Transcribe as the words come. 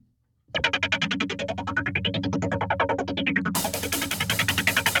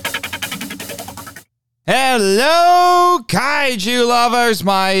Hello, kaiju lovers.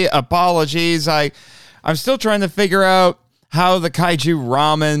 My apologies. I'm still trying to figure out how the kaiju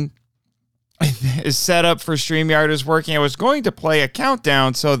ramen is set up for StreamYard is working. I was going to play a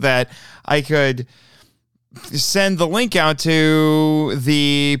countdown so that I could send the link out to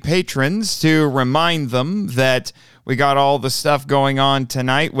the patrons to remind them that we got all the stuff going on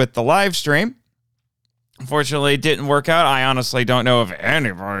tonight with the live stream. Unfortunately, it didn't work out. I honestly don't know if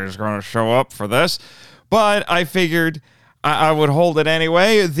anybody's going to show up for this, but I figured I would hold it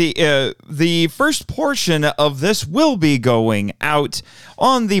anyway. The first portion of this will be going out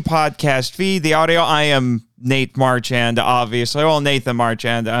on the podcast feed. The audio, I am Nate Marchand, obviously. Well, Nathan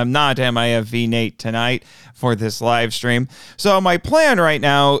Marchand. I'm not MIFV Nate tonight for this live stream. So my plan right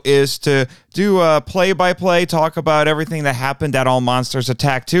now is to do a play-by-play, talk about everything that happened at All Monsters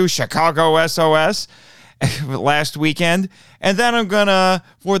Attack 2, Chicago S.O.S. last weekend. And then I'm gonna,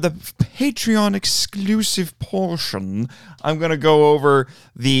 for the Patreon exclusive portion, I'm gonna go over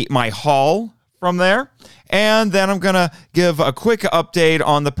my haul from there. And then I'm gonna give a quick update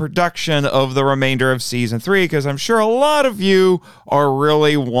on the production of the remainder of season 3, because I'm sure a lot of you are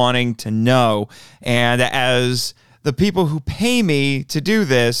really wanting to know. And as the people who pay me to do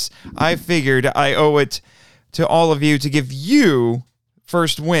this, I figured I owe it to all of you to give you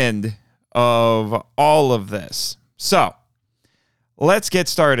first wind of all of this. So let's get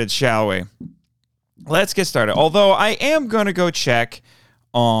started, shall we? Let's get started. Although I am going to go check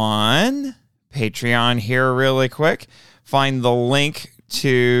on Patreon here really quick. Find the link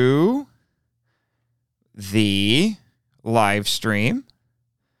to the live stream.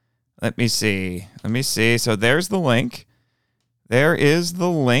 Let me see. So there's the link. There is the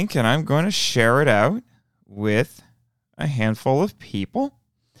link, and I'm going to share it out with a handful of people.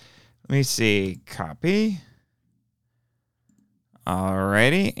 Let me see. Copy.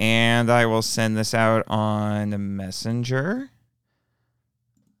 Alrighty. And I will send this out on Messenger.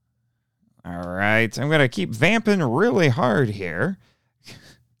 Alright. I'm going to keep vamping really hard here.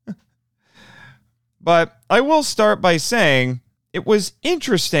 But I will start by saying it was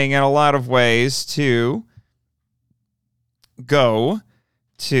interesting in a lot of ways to go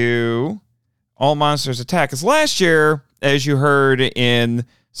to All Monsters Attack. Because last year, as you heard in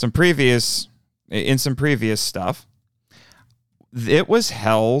some previous stuff, it was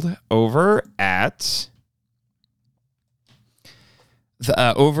held over at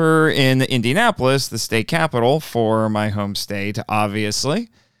over in Indianapolis, the state capital for my home state, obviously.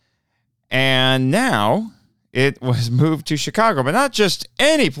 And now it was moved to Chicago, but not just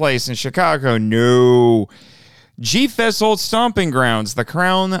any place in Chicago. No, G-Fest old stomping grounds, the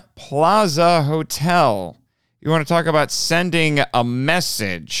Crown Plaza Hotel. You want to talk about sending a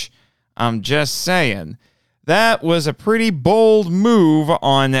message? I'm just saying. That was a pretty bold move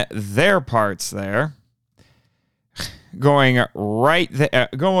on their parts there. Going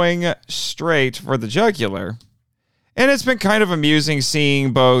straight for the jugular. And it's been kind of amusing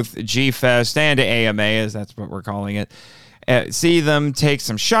seeing both G-Fest and AMA, as that's what we're calling it, see them take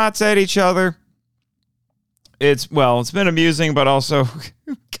some shots at each other. It's been amusing, but also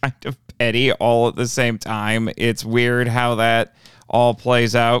kind of petty all at the same time. It's weird how that all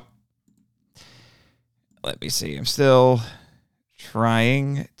plays out. Let me see. I'm still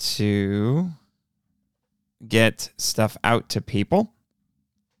trying to get stuff out to people.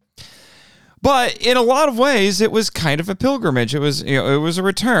 But in a lot of ways, it was kind of a pilgrimage. It was a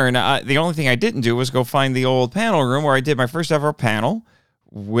return. The only thing I didn't do was go find the old panel room where I did my first ever panel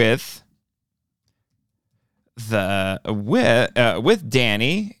with with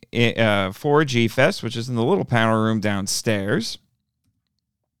Danny for G-Fest, which is in the little panel room downstairs.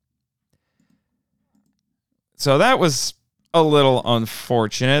 So that was a little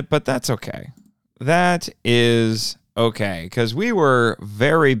unfortunate, but that's okay. That is okay, because we were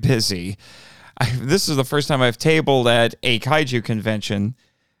very busy. This is the first time I've tabled at a kaiju convention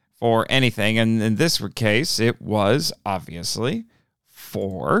for anything, and in this case, it was obviously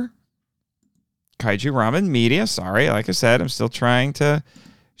for Kaiju Ramen Media. Sorry, like I said, I'm still trying to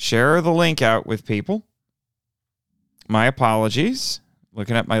share the link out with people. My apologies.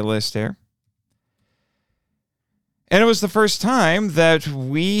 Looking at my list here. And it was the first time that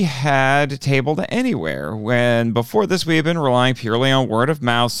we had tabled anywhere, when before this we had been relying purely on word of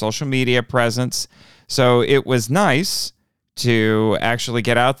mouth, social media presence. So it was nice to actually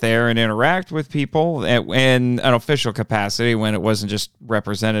get out there and interact with people in an official capacity, when it wasn't just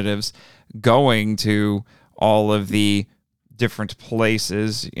representatives going to all of the different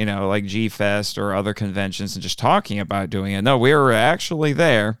places, like G-Fest or other conventions and just talking about doing it. No, we were actually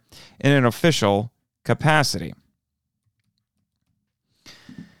there in an official capacity.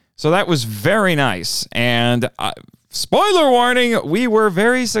 So that was very nice. And spoiler warning, we were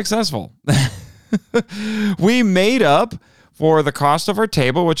very successful. We made up for the cost of our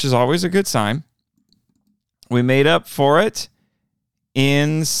table, which is always a good sign. We made up for it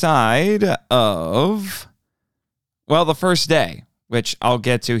inside of, the first day, which I'll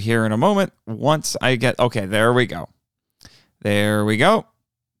get to here in a moment. Once I get, okay, there we go. There we go.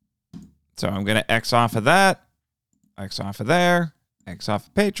 So I'm going to X off of that, X off of there, X off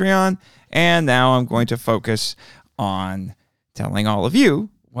of Patreon, and now I'm going to focus on telling all of you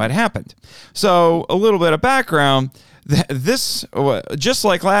what happened. So a little bit of background. This, just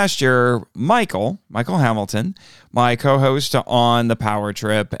like last year, Michael Hamilton, my co-host on The Power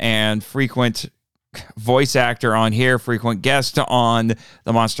Trip and frequent voice actor on here, frequent guest on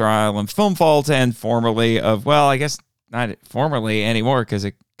the Monster Island Film Vault, and formerly of, I guess not formerly anymore because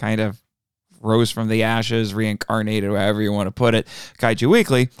it kind of rose from the ashes, reincarnated, however you want to put it, Kaiju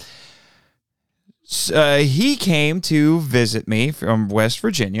Weekly. He came to visit me from West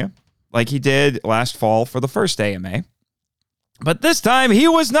Virginia, like he did last fall for the first AMA. But this time, he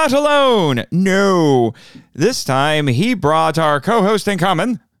was not alone. No. This time, he brought our co-host in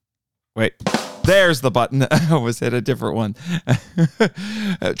common. Wait, there's the button. I almost hit a different one.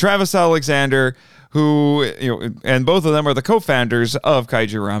 Travis Alexander, who, and both of them are the co-founders of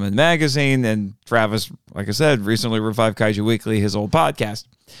Kaiju Ramen Magazine. And Travis, like I said, recently revived Kaiju Weekly, his old podcast.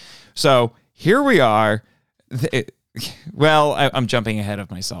 So here we are. I'm jumping ahead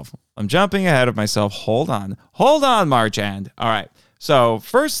of myself. Hold on, Marchand. All right. So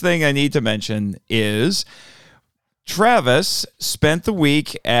first thing I need to mention is Travis spent the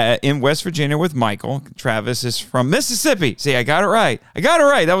week in West Virginia with Michael. Travis is from Mississippi. See, I got it right.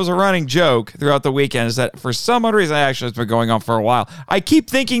 That was a running joke throughout the weekend, is that for some odd reason, actually, it's been going on for a while. I keep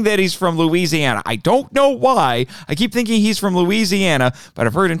thinking that he's from Louisiana. I don't know why. I keep thinking he's from Louisiana, but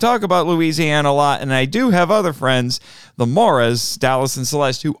I've heard him talk about Louisiana a lot, and I do have other friends, the Moras, Dallas and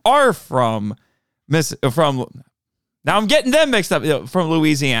Celeste, who are from now I'm getting them mixed up, from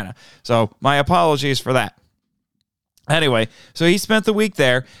Louisiana. So my apologies for that. Anyway, so he spent the week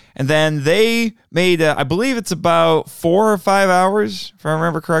there, and then they made, I believe it's about 4 or 5 hours, if I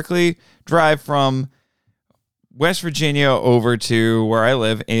remember correctly, drive from West Virginia over to where I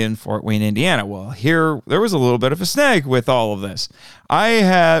live in Fort Wayne, Indiana. Well, here, there was a little bit of a snag with all of this. I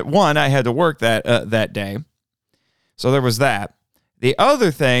had to work that day, so there was that. The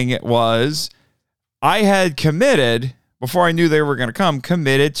other thing was I had committed, before I knew they were going to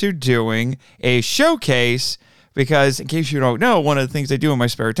committed to doing a showcase. Because in case you don't know, one of the things I do in my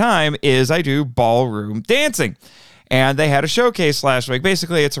spare time is I do ballroom dancing. And they had a showcase last week.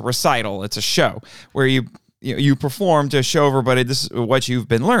 Basically, it's a recital. It's a show where you perform to show everybody this is what you've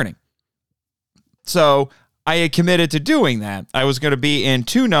been learning. So I had committed to doing that. I was going to be in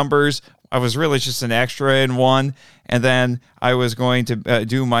 2 numbers. I was really just an extra in one. And then I was going to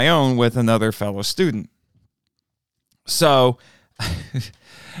do my own with another fellow student. So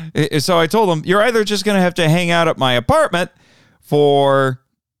I told him, you're either just going to have to hang out at my apartment for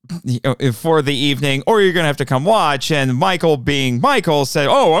the evening, or you're going to have to come watch. And Michael, being Michael, said,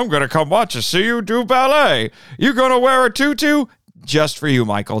 I'm going to come watch to see you do ballet. You're going to wear a tutu? Just for you,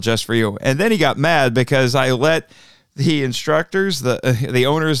 Michael, just for you. And then he got mad because I let the instructors, the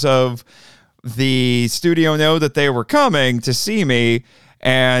owners of the studio, know that they were coming to see me,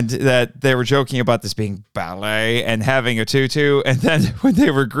 and that they were joking about this being ballet and having a tutu. And then when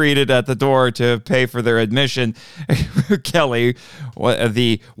they were greeted at the door to pay for their admission, Kelly,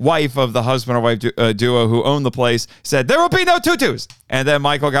 the wife of the husband and wife duo who owned the place, said, there will be no tutus. And then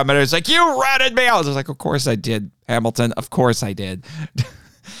Michael got mad. He's like, you ratted me out. I was like, of course I did, Hamilton. Of course I did.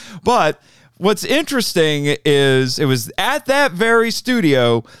 But what's interesting is it was at that very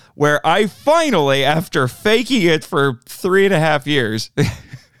studio where I finally, after faking it for 3.5 years,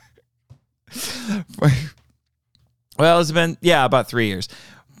 well, it's been, about 3 years,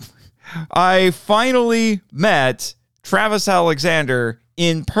 I finally met Travis Alexander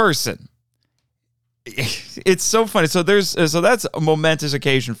in person. It's so funny. So that's a momentous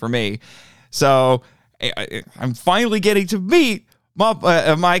occasion for me. So I'm finally getting to meet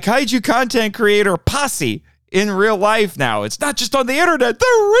my kaiju content creator posse in real life now. It's not just on the internet.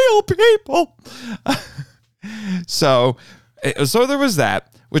 They're real people. So there was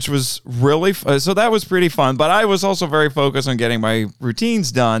that, which was really so that was pretty fun. But I was also very focused on getting my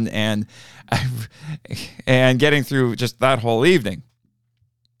routines done and getting through just that whole evening.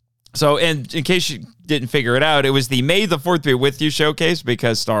 So, and in case you didn't figure it out, it was the May the 4th Be With You showcase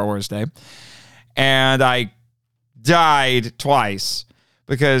because Star Wars Day. And I died twice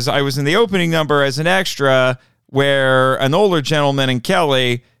because I was in the opening number as an extra where an older gentleman and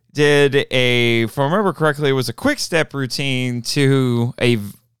Kelly did if I remember correctly, it was a quick step routine to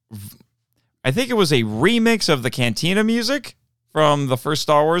I think it was a remix of the Cantina music from the first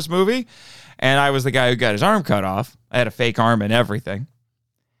Star Wars movie. And I was the guy who got his arm cut off. I had a fake arm and everything.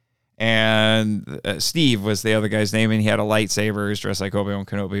 And Steve was the other guy's name, and he had a lightsaber. He was dressed like Obi-Wan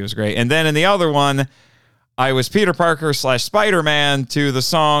Kenobi. It was great. And then in the other one, I was Peter Parker / Spider-Man to the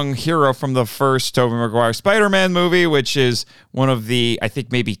song Hero from the first Tobey Maguire Spider-Man movie, which is one of the, I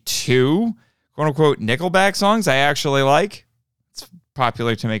think maybe 2, quote-unquote, Nickelback songs I actually like. It's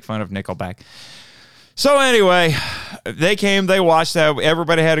popular to make fun of Nickelback. So anyway, they came, they watched that.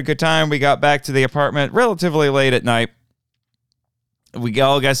 Everybody had a good time. We got back to the apartment relatively late at night. We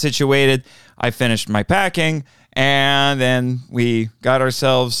all got situated. I finished my packing, and then we got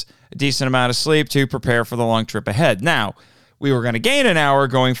ourselves a decent amount of sleep to prepare for the long trip ahead. Now, we were going to gain an hour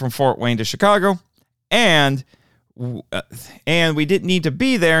going from Fort Wayne to Chicago, and we didn't need to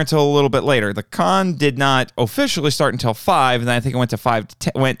be there until a little bit later. The con did not officially start until 5, and then I think it went to 5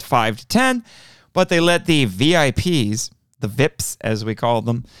 to 10, but they let the VIPs, the VIPs as we call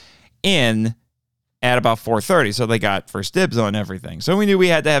them, in at about 4:30, so they got first dibs on everything. So we knew we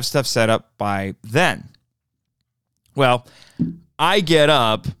had to have stuff set up by then. Well, I get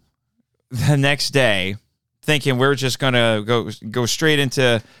up the next day thinking we're just going to go straight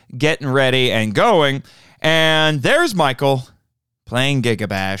into getting ready and going, and there's Michael playing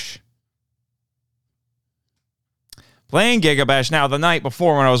Gigabash. Now, the night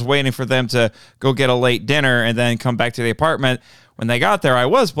before when I was waiting for them to go get a late dinner and then come back to the apartment, when they got there, I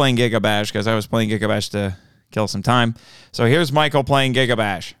was playing Gigabash because I was playing Gigabash to kill some time. So here's Michael playing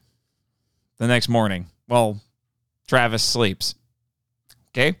Gigabash the next morning. Well, Travis sleeps.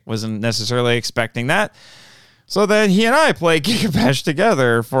 Okay, wasn't necessarily expecting that. So then he and I played Gigabash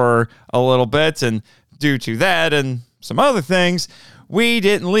together for a little bit, and due to that and some other things, we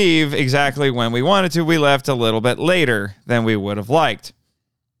didn't leave exactly when we wanted to. We left a little bit later than we would have liked.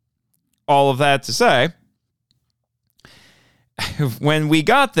 All of that to say, when we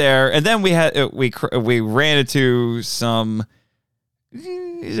got there, and then we ran into some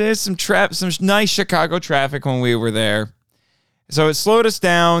nice Chicago traffic when we were there. So it slowed us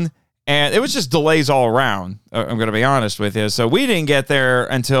down, and it was just delays all around. I'm going to be honest with you. So we didn't get there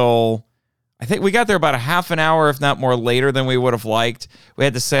until, I think we got there about a half an hour, if not more, later than we would have liked. We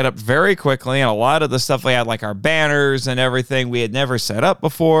had to set up very quickly, and a lot of the stuff we had, like our banners and everything, we had never set up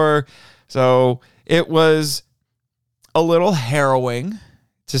before. So it was a little harrowing,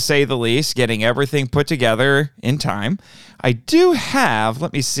 to say the least, getting everything put together in time. I do have,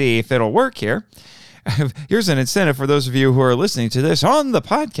 let me see if it'll work here. Here's an incentive for those of you who are listening to this on the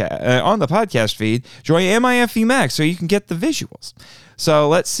podcast feed. Join MIFV Max so you can get the visuals. So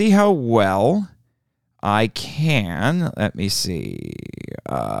let's see how well I can. Let me see.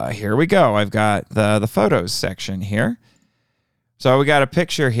 Here we go. I've got the photos section here. So we got a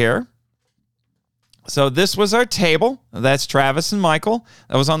picture here. So this was our table. That's Travis and Michael.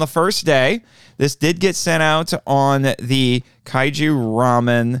 That was on the first day. This did get sent out on the Kaiju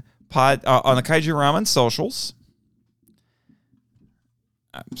Ramen on the Kaiju Ramen socials.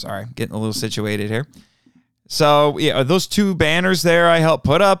 I'm sorry, getting a little situated here. So yeah, those 2 banners there I helped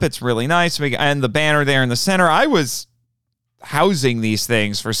put up. It's really nice. And the banner there in the center, I was housing these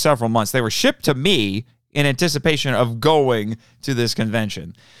things for several months. They were shipped to me in anticipation of going to this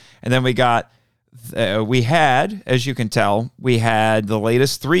convention. And then we had, as you can tell, we had the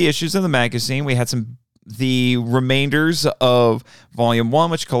latest 3 issues of the magazine. We had the remainders of Volume 1,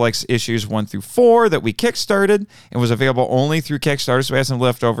 which collects issues 1 through 4 that we kickstarted and was available only through Kickstarter, so we had some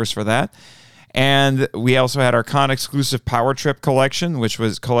leftovers for that. And we also had our con-exclusive Power Trip collection, which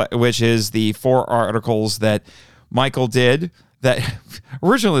is the 4 articles that Michael did. That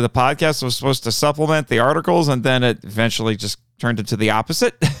originally the podcast was supposed to supplement the articles, and then it eventually just turned into the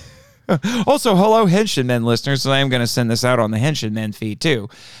opposite. Also, hello, Henshin Men listeners. I am going to send this out on the Henshin Men feed too,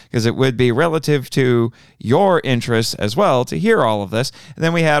 because it would be relative to your interests as well to hear all of this. And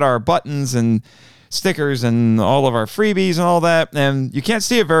then we had our buttons and stickers and all of our freebies and all that. And you can't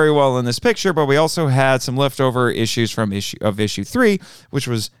see it very well in this picture, but we also had some leftover issues from issue 3, which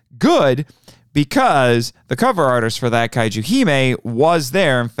was good because the cover artist for that Kaiju Hime was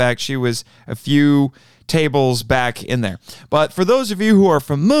there. In fact, she was a few tables back in there. But for those of you who are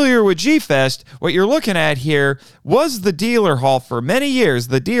familiar with G-Fest, what you're looking at here was the dealer hall for many years,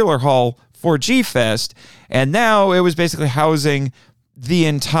 the dealer hall for G-Fest, and now it was basically housing the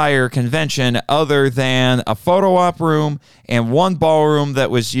entire convention other than a photo op room and one ballroom that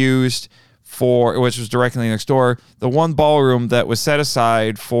was used for, which was directly next door, the one ballroom that was set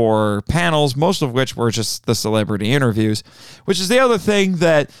aside for panels, most of which were just the celebrity interviews, which is the other thing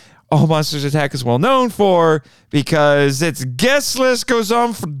that All Monsters Attack is well known for, because its guest list goes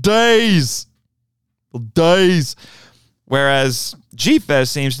on for days. Days. Whereas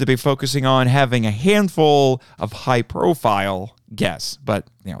G-Fest seems to be focusing on having a handful of high-profile guests. But,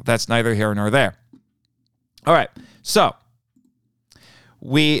 that's neither here nor there. All right. So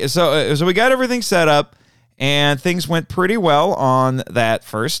we got everything set up, and things went pretty well on that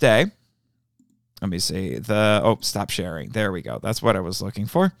first day. Let me see. Stop sharing. There we go. That's what I was looking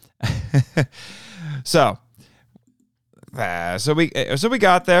for. So we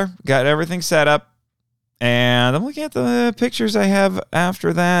got there, got everything set up. And I'm looking at the pictures I have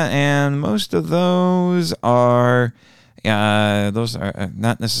after that, and most of those are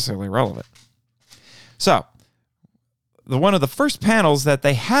not necessarily relevant. So, one of the first panels that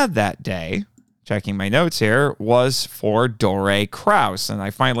they had that day, checking my notes here, was for Dore Kraus, and I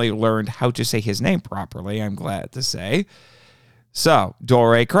finally learned how to say his name properly, I'm glad to say. So,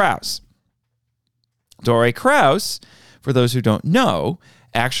 Dore Kraus. Dore Kraus, for those who don't know,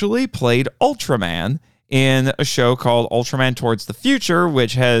 actually played Ultraman in a show called Ultraman Towards the Future,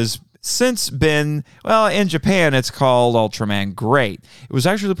 which has since been, in Japan, it's called Ultraman Great. It was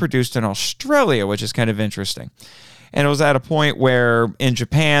actually produced in Australia, which is kind of interesting. And it was at a point where in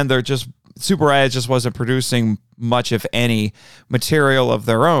Japan, Super Red just wasn't producing much, if any, material of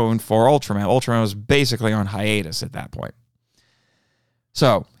their own for Ultraman. Ultraman was basically on hiatus at that point.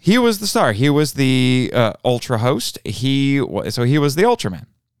 So he was the star. He was the Ultra host. He was the Ultraman.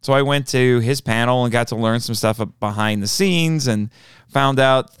 So I went to his panel and got to learn some stuff behind the scenes and found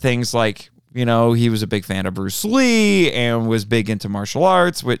out things like, he was a big fan of Bruce Lee and was big into martial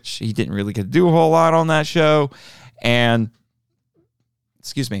arts, which he didn't really get to do a whole lot on that show. And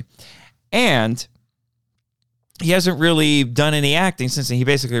he hasn't really done any acting since he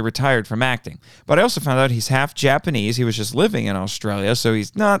basically retired from acting. But I also found out he's half Japanese. He was just living in Australia, so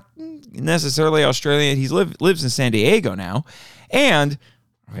he's not necessarily Australian. He lives in San Diego now. And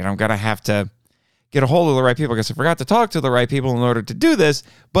I'm going to have to get a hold of the right people because I forgot to talk to the right people in order to do this.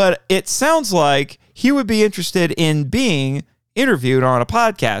 But it sounds like he would be interested in being interviewed on a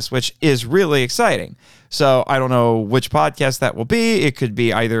podcast, which is really exciting. So I don't know which podcast that will be. It could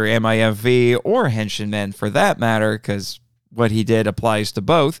be either MIFV or Henshin Men for that matter, because what he did applies to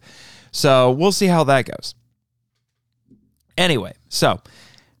both. So we'll see how that goes. Anyway, so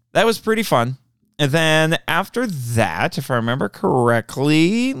that was pretty fun. And then after that, if I remember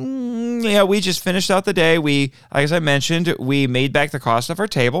correctly, we just finished out the day. We, as I mentioned, we made back the cost of our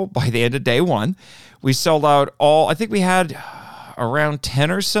table by the end of day one. We sold out I think we had around 10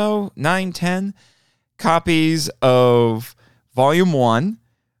 or so, 9-10 copies of Volume 1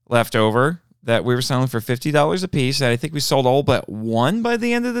 left over that we were selling for $50 a piece. And I think we sold all but one by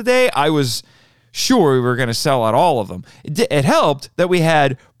the end of the day. I was sure we were going to sell out all of them. It helped that we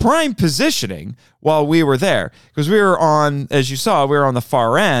had prime positioning while we were there, because we were on, as you saw, we were on the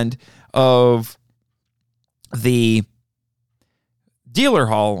far end of the dealer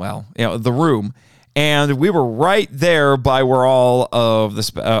hall, the room, and we were right there by where all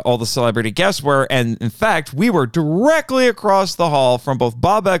the celebrity guests were, and in fact, we were directly across the hall from both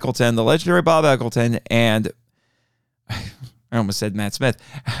Bob Eccleston, the legendary Bob Eccleston, and I almost said Matt Smith,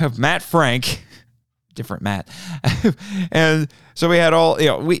 Matt Frank. Different Matt. And so we had all,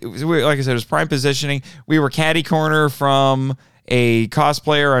 we like I said, it was prime positioning. We were catty corner from a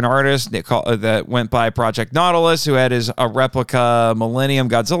cosplayer, an artist that went by Project Nautilus, who had a replica Millennium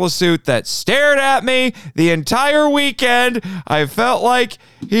Godzilla suit that stared at me the entire weekend. I felt like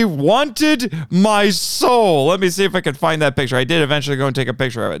he wanted my soul. Let me see if I can find that picture. I did eventually go and take a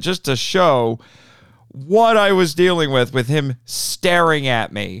picture of it just to show what I was dealing with him staring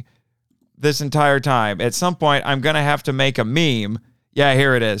at me this entire time. At some point, I'm going to have to make a meme. Yeah,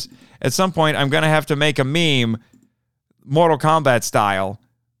 here it is. At some point, I'm going to have to make a meme, Mortal Kombat style,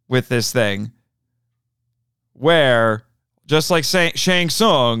 with this thing, where, just like Shang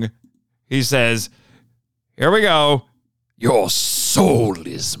Tsung, he says, "Here we go. Your soul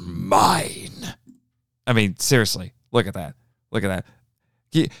is mine." I mean, seriously, look at that. Look at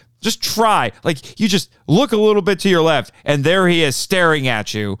that. Just try. You just look a little bit to your left, and there he is staring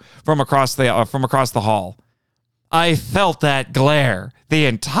at you from across the hall. I felt that glare the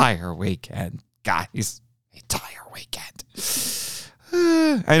entire weekend, guys. Entire weekend.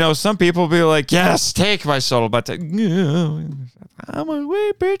 I know some people will be like, "Yes, take my soul," but I'm a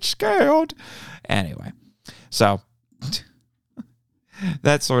wee bit scared. Anyway, so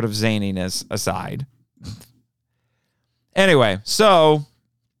that sort of zaniness aside. Anyway, so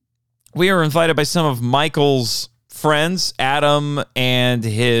we were invited by some of Michael's friends, Adam and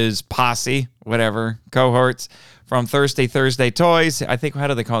his posse, whatever, cohorts from Thursday Toys. I think, how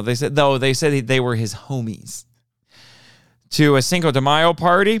do they call it? They said they were his homies, to a Cinco de Mayo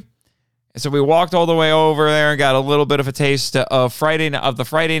party. So we walked all the way over there and got a little bit of a taste of the Friday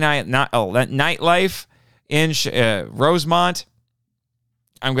night nightlife in Rosemont.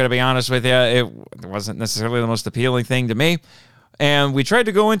 I'm going to be honest with you, it wasn't necessarily the most appealing thing to me. And we tried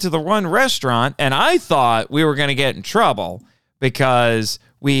to go into the one restaurant, and I thought we were going to get in trouble because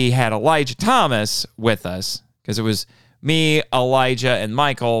we had Elijah Thomas with us, because it was me, Elijah, and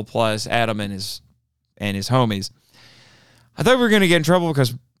Michael, plus Adam and his homies. I thought we were going to get in trouble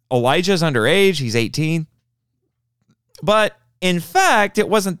because Elijah's underage. He's 18. But in fact, it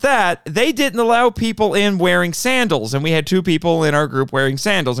wasn't that. They didn't allow people in wearing sandals, and we had 2 people in our group wearing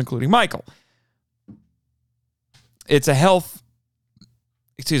sandals, including Michael. It's a health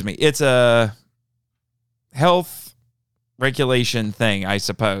regulation thing, I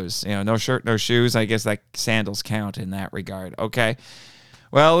suppose. No shirt, no shoes. I guess that sandals count in that regard. Okay.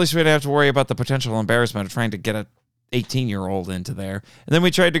 Well, at least we didn't have to worry about the potential embarrassment of trying to get a 18-year-old into there. And then we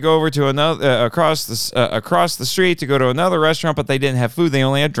tried to go over to another across the street to go to another restaurant, but they didn't have food. They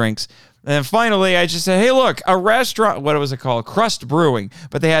only had drinks. And then finally, I just said, hey, look, a restaurant, what was it called? Crust Brewing.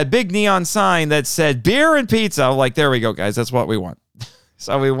 But they had a big neon sign that said beer and pizza. I'm like, there we go, guys. That's what we want.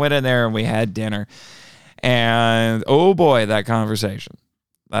 So we went in there and we had dinner. And oh boy, that conversation.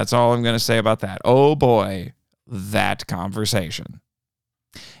 That's all I'm going to say about that. Oh boy, that conversation.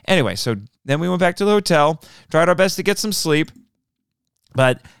 Anyway, so then we went back to the hotel, tried our best to get some sleep.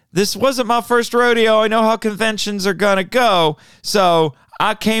 But this wasn't my first rodeo. I know how conventions are going to go. So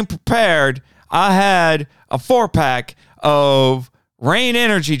I came prepared. I had a 4-pack of Reign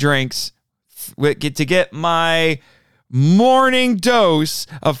energy drinks to get my morning dose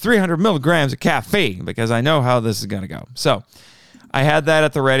of 300 milligrams of caffeine, because I know how this is going to go. So I had that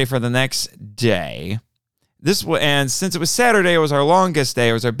at the ready for the next day. And since it was Saturday, it was our longest day.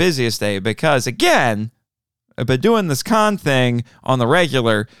 It was our busiest day because, again, I've been doing this con thing on the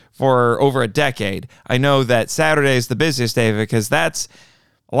regular for over a decade. I know that Saturday is the busiest day because that's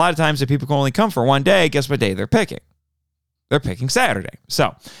a lot of times if people can only come for one day, guess what day they're picking? They're picking Saturday.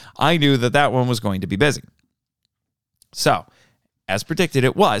 So I knew that one was going to be busy. So, as predicted,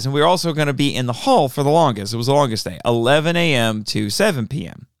 it was. And we were also going to be in the hall for the longest. It was the longest day, 11 a.m. to 7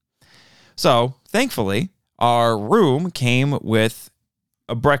 p.m. So, thankfully, our room came with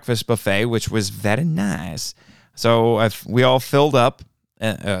a breakfast buffet, which was very nice. So, we all filled up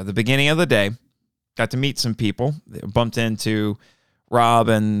at the beginning of the day, got to meet some people, bumped into Rob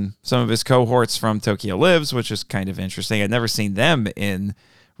and some of his cohorts from Tokyo Lives, which is kind of interesting. I'd never seen them in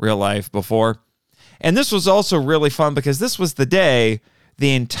real life before. And this was also really fun because this was the day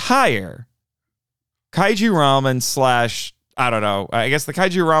the entire Kaiju Ramen I guess the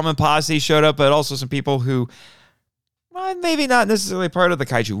Kaiju Ramen posse showed up, but also some people who, well, maybe not necessarily part of the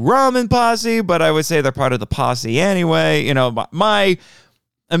Kaiju Ramen posse, but I would say they're part of the posse anyway. My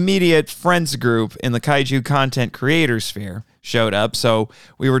immediate friends group in the Kaiju content creator sphere showed up. So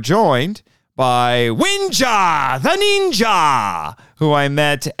we were joined by Winja, the ninja, who I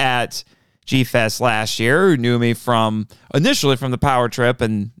met at G-Fest last year, who knew me initially from the Power Trip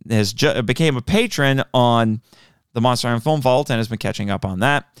and became a patron on the Monster Island Film Vault and has been catching up on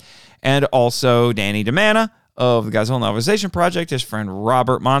that. And also Danny DeMana of the Godzilla Novelization Project, his friend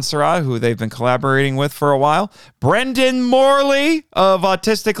Robert Montserrat, who they've been collaborating with for a while. Brendan Morley of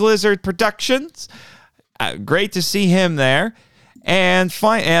Autistic Lizard Productions. Great to see him there. And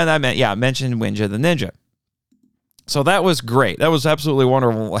I mentioned Winja the Ninja. So that was great. That was absolutely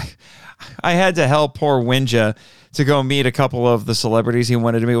wonderful. I had to help poor Winja to go meet a couple of the celebrities he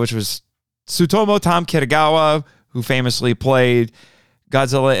wanted to meet, which was Tsutomu Tom Kitagawa, who famously played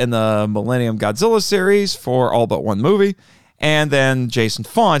Godzilla in the Millennium Godzilla series for all but one movie. And then Jason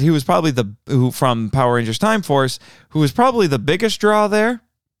Font, who was probably who from Power Rangers Time Force, who was probably the biggest draw there.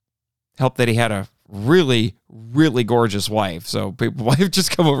 Helped that he had a really, really gorgeous wife. So people might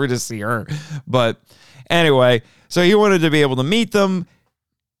just come over to see her. But anyway, so he wanted to be able to meet them.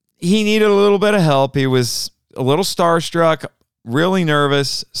 He needed a little bit of help. He was a little starstruck, really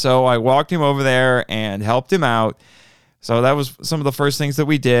nervous. So I walked him over there and helped him out. So that was some of the first things that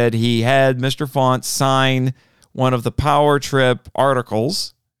we did. He had Mr. Font sign one of the Power Trip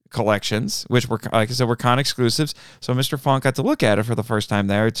articles collections, which were, like I said, were con exclusives. So Mr. Font got to look at it for the first time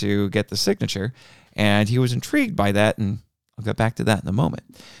there to get the signature. And he was intrigued by that. And I'll get back to that in a moment.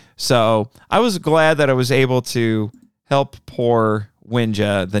 So I was glad that I was able to help poor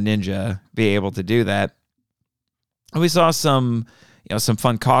Winja the Ninja be able to do that. And we saw some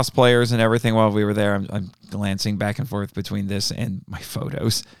fun cosplayers and everything while we were there. I'm glancing back and forth between this and my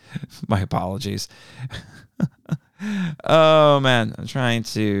photos. My apologies. Oh, man. I'm trying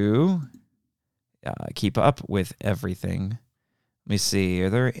to keep up with everything. Let me see. Are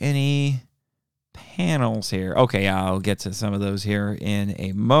there any panels here? Okay, I'll get to some of those here in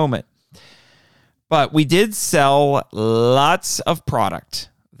a moment. But we did sell lots of product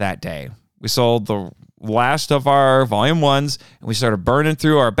that day. We sold the last of our volume 1s, and we started burning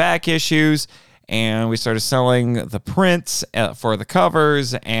through our back issues, and we started selling the prints for the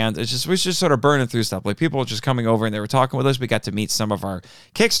covers, and we just sort of burning through stuff. Like, people were just coming over and they were talking with us. We got to meet some of our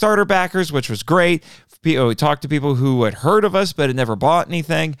Kickstarter backers, which was great. We talked to people who had heard of us but had never bought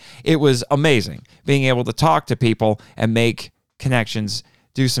anything. It was amazing being able to talk to people and make connections,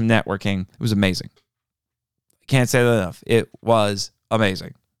 do some networking. It was amazing. Can't say that enough. It was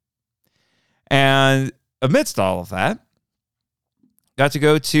amazing. And amidst all of that, got to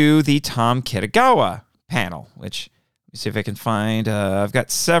go to the Tom Kitagawa panel, which, let me see if I can find. I've got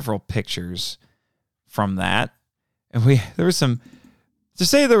several pictures from that. And there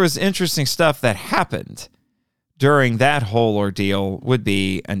was interesting stuff that happened during that whole ordeal would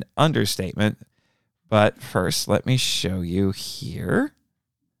be an understatement. But first, let me show you here.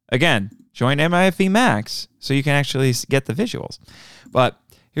 Again, join MIFV Max so you can actually get the visuals. But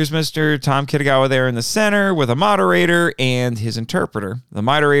here's Mr. Tom Kitagawa there in the center with a moderator and his interpreter. The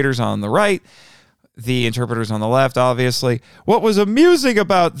moderator's on the right. The interpreter's on the left, obviously. What was amusing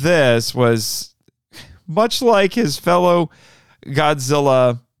about this was, much like his fellow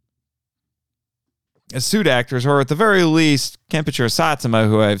Godzilla suit actors, or at the very least, Kenpachiro Satsuma,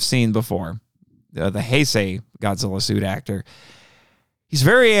 who I've seen before, the Heisei Godzilla suit actor, he's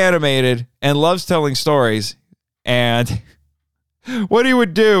very animated and loves telling stories. And what he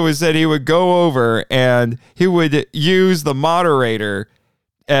would do is that he would go over and he would use the moderator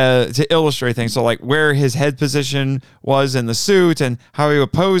to illustrate things. So, like, where his head position was in the suit and how he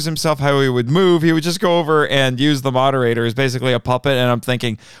would pose himself, how he would move. He would just go over and use the moderator as basically a puppet. And I'm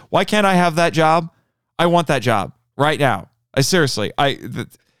thinking, why can't I have that job? I want that job right now.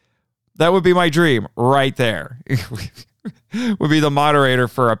 That would be my dream right there. Would be the moderator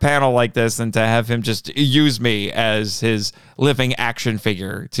for a panel like this, and to have him just use me as his living action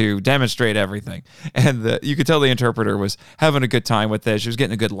figure to demonstrate everything. And you could tell the interpreter was having a good time with this. She was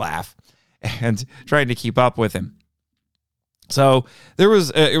getting a good laugh and trying to keep up with him. So it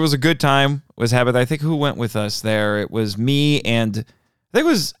was a good time was happening. I think who went with us there? It was me and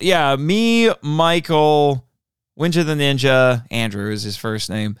me, Michael, Winja the Ninja, Andrew is his first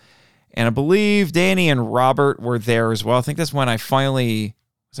name. And I believe Danny and Robert were there as well. I think that's when I finally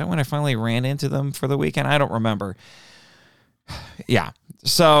ran into them for the weekend? I don't remember. Yeah.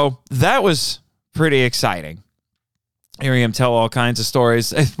 So that was pretty exciting. Hearing him tell all kinds of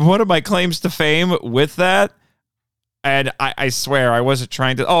stories. One of my claims to fame with that, and I swear I wasn't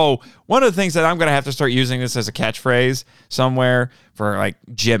trying to... one of the things that I'm going to have to start using this as a catchphrase somewhere for, like,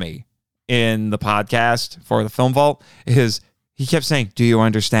 Jimmy in the podcast for the Film Vault is... He kept saying, "Do you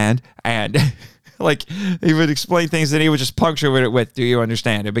understand?" And like, he would explain things and he would just puncture it with, "Do you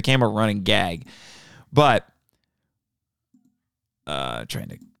understand?" It became a running gag. But trying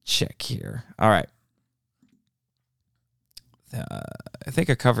to check here. All right. I think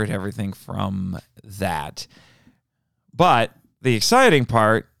I covered everything from that. But the exciting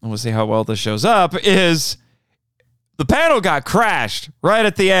part, and we'll see how well this shows up, is the panel got crashed right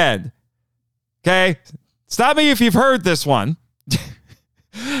at the end. Okay? Stop me if you've heard this one.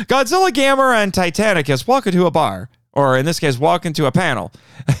 Godzilla, Gamera, and Titanicus walk into a bar, or in this case, walk into a panel.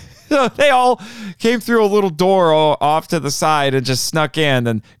 They all came through a little door off to the side and just snuck in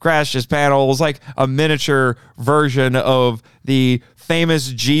and crashed his panel. It was like a miniature version of the famous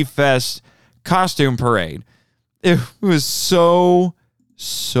G-Fest costume parade. It was so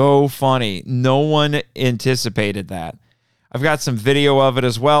funny. No one anticipated that. I've got some video of it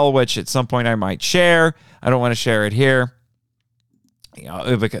as well, which at some point I might share. I don't want to share it here.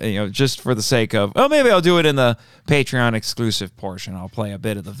 Just for the sake of, maybe I'll do it in the Patreon exclusive portion. I'll play a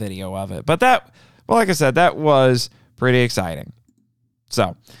bit of the video of it. But like I said, that was pretty exciting.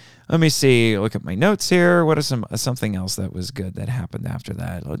 So let me see. Look at my notes here. What is something else that was good that happened after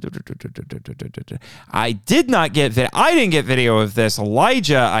that? I didn't get video of this.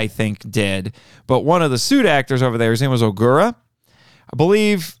 Elijah, I think, did. But one of the suit actors over there, his name was Ogura. I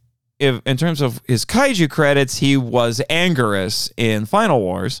believe, in terms of his kaiju credits, he was Anguirus in Final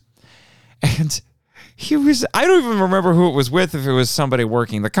Wars. And I don't even remember who it was with, if it was somebody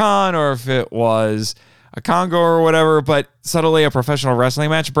working the con or if it was a Congo or whatever, but suddenly a professional wrestling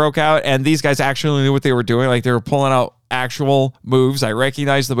match broke out, and these guys actually knew what they were doing. Like, they were pulling out actual moves. I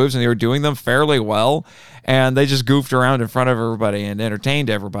recognized the moves, and they were doing them fairly well, and they just goofed around in front of everybody and entertained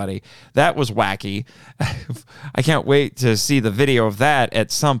everybody. That was wacky. I can't wait to see the video of that at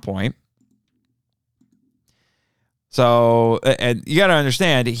some point. So, and you got to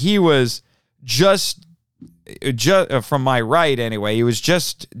understand, he was just from my right anyway, he was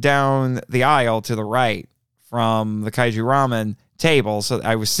just down the aisle to the right from the Kaiju Ramen table. So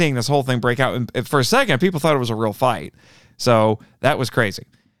I was seeing this whole thing break out. And for a second, people thought it was a real fight. So that was crazy.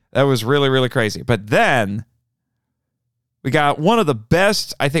 That was really, really crazy. But then we got one of the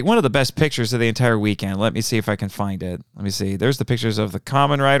best pictures of the entire weekend. Let me see if I can find it. Let me see. There's the pictures of the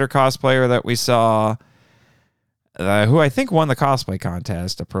Kamen Rider cosplayer that we saw, who I think won the cosplay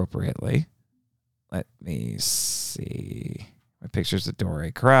contest appropriately. Let me see. My pictures of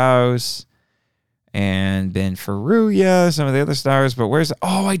Dore Kraus and Ben Furuya, some of the other stars, but where's...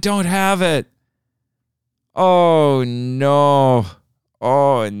 Oh, I don't have it. Oh, no.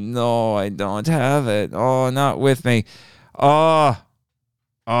 Oh, no, I don't have it. Oh, not with me. But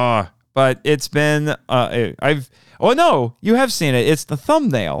it's been... Oh, no, you have seen it. It's the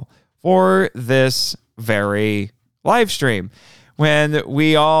thumbnail for this very live stream. When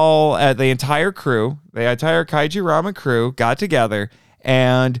we all, the entire crew, the entire Kaiju Ramen crew got together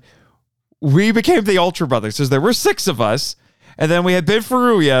and we became the Ultra Brothers. So there were 6 of us, and then we had Ben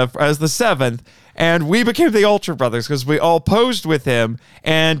Furuya as the 7th, and we became the Ultra Brothers because we all posed with him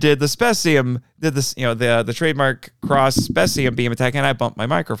and did the Specium, the trademark cross Specium beam attack, and I bumped my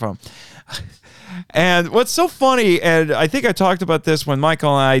microphone. And what's so funny, and I think I talked about this when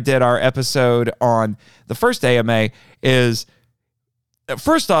Michael and I did our episode on the first AMA, is...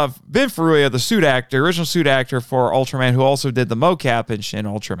 First off, Ben Furuya, the original suit actor for Ultraman, who also did the mocap in Shin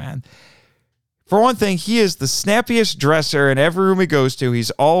Ultraman. For one thing, he is the snappiest dresser in every room he goes to. He's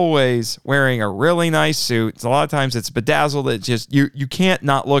always wearing a really nice suit. A lot of times it's bedazzled. It's just, you can't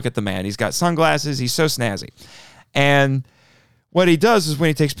not look at the man. He's got sunglasses. He's so snazzy. And what he does is when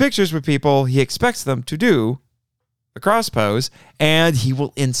he takes pictures with people, he expects them to do the cross pose, and he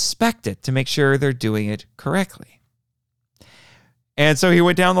will inspect it to make sure they're doing it correctly. And so he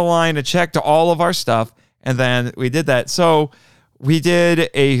went down the line and checked all of our stuff, and then we did that. So we did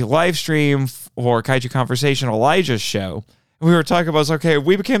a live stream for Kaiju Conversation Elijah's show. We were talking about, okay,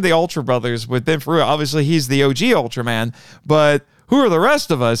 we became the Ultra Brothers with Ben Furuya. Obviously, he's the OG Ultraman, but who are the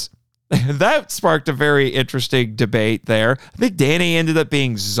rest of us? That sparked a very interesting debate there. I think Danny ended up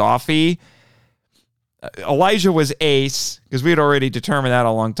being Zoffy. Elijah was Ace, because we had already determined that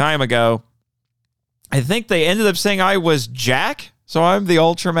a long time ago. I think they ended up saying I was Jack. So I'm the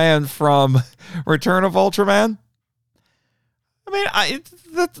Ultraman from Return of Ultraman. I mean,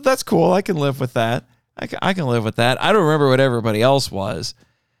 that's cool. I can live with that. I can live with that. I don't remember what everybody else was.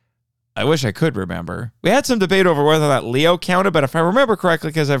 I wish I could remember. We had some debate over whether that Leo counted, but if I remember correctly,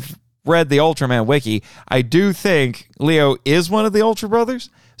 because I've read the Ultraman wiki, I do think Leo is one of the Ultra Brothers.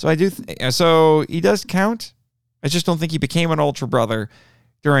 So so he does count. I just don't think he became an Ultra Brother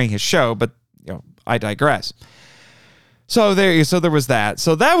during his show, but I digress. So there was that.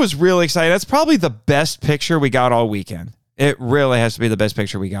 So that was really exciting. That's probably the best picture we got all weekend. It really has to be the best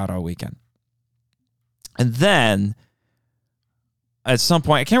picture we got all weekend. And then at some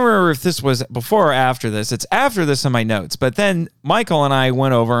point, I can't remember if this was before or after this. It's after this in my notes. But then Michael and I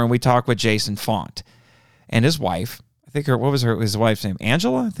went over and we talked with Jason Font and his wife. I think what was his wife's name?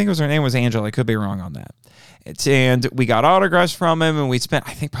 Angela? I think her name was Angela. I could be wrong on that. And we got autographs from him, and we spent,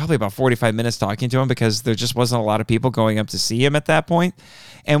 I think, probably about 45 minutes talking to him because there just wasn't a lot of people going up to see him at that point.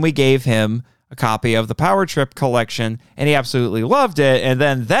 And we gave him a copy of the Power Trip collection, and he absolutely loved it. And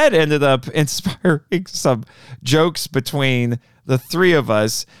then that ended up inspiring some jokes between the 3 of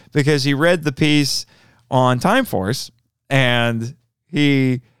us because he read the piece on Time Force, and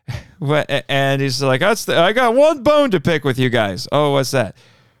he's like, I got one bone to pick with you guys. Oh, what's that?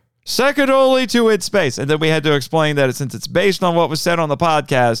 Second only to its space. And then we had to explain that since it's based on what was said on the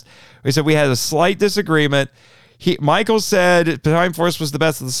podcast, we said we had a slight disagreement. Michael said Time Force was the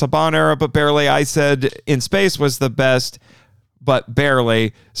best of the Saban era, but barely. I said In Space was the best, but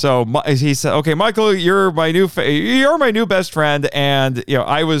barely. So he said, okay, Michael, you're my new best friend. And,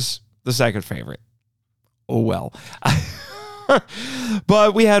 I was the second favorite. Oh, well.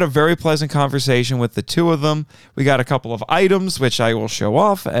 But we had a very pleasant conversation with the 2 of them. We got a couple of items, which I will show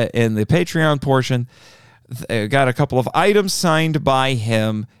off in the Patreon portion. Got a couple of items signed by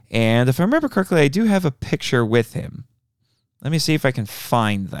him. And if I remember correctly, I do have a picture with him. Let me see if I can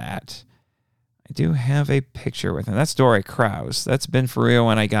find that. I do have a picture with him. That's Dore Kraus. That's Ben Furuya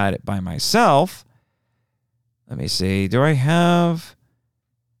when I got it by myself. Let me see. Do I have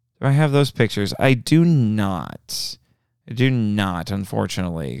those pictures? I do not.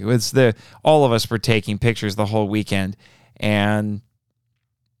 Unfortunately. It's all of us were taking pictures the whole weekend, and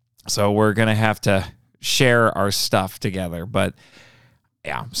so we're going to have to share our stuff together. But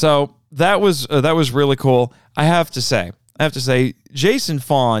yeah, so that was really cool. I have to say, Jason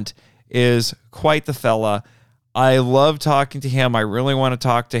Font is quite the fella. I love talking to him. I really want to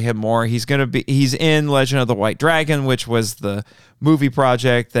talk to him more. He's in Legend of the White Dragon, which was the movie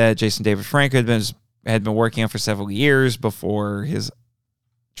project that Jason David Franco had been working on for several years before his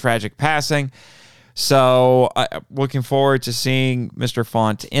tragic passing. So I'm looking forward to seeing Mr.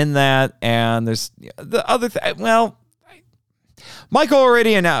 Font in that. And there's the other thing. Well, Michael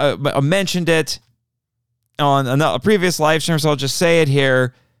already mentioned it on a previous live stream, so I'll just say it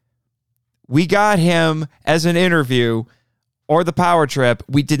here. We got him as an interview or the power trip.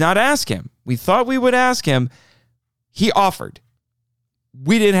 We did not ask him. We thought we would ask him. He offered.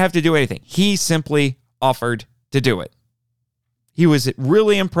 We didn't have to do anything. He simply offered to do it. He was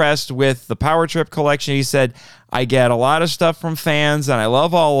really impressed with the power trip collection. He said, I get a lot of stuff from fans and I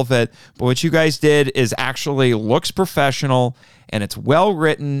love all of it, but what you guys did is actually looks professional and it's well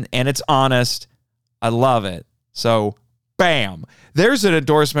written and it's honest. I love it. So bam, there's an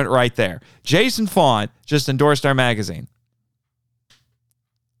endorsement right there. Jason Font just endorsed our magazine.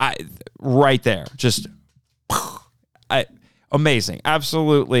 Right there. Just amazing.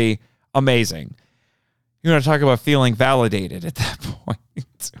 Absolutely amazing. You want to talk about feeling validated at that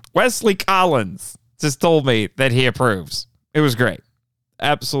point. Wesley Collins just told me that he approves. It was great.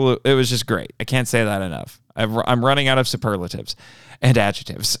 Absolutely. It was just great. I can't say that enough. I'm running out of superlatives and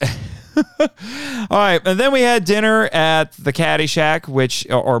adjectives. All right. And then we had dinner at the Caddy Shack,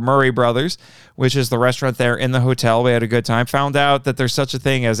 or Murray Brothers, which is the restaurant there in the hotel. We had a good time. Found out that there's such a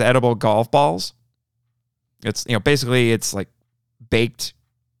thing as edible golf balls. It's, basically it's like baked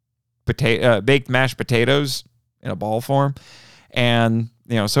mashed potatoes in a ball form. And,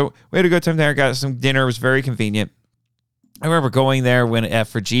 so we had a good time there. Got some dinner. It was very convenient. I remember going there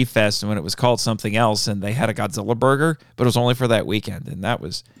for G-Fest and when it was called something else and they had a Godzilla burger, but it was only for that weekend. And that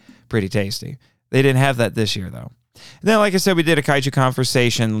was pretty tasty. They didn't have that this year, though. And then, like I said, we did a Kaiju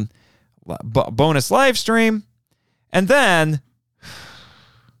Conversation bonus live stream. And then,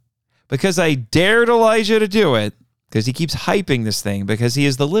 because I dared Elijah to do it, because he keeps hyping this thing, because he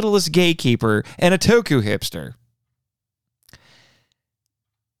is the littlest gatekeeper and a Toku hipster,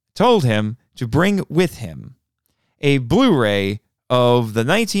 told him to bring with him a Blu-ray of the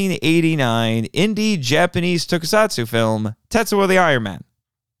 1989 indie Japanese tokusatsu film, Tetsuo the Iron Man.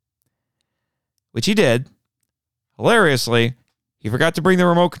 Which he did. Hilariously, he forgot to bring the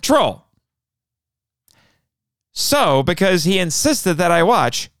remote control. So, because he insisted that I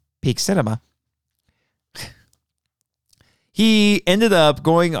watch Peak Cinema, he ended up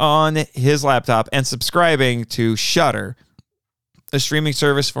going on his laptop and subscribing to Shudder, a streaming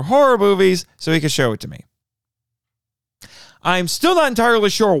service for horror movies, so he could show it to me. I'm still not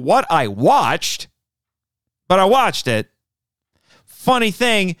entirely sure what I watched, but I watched it. Funny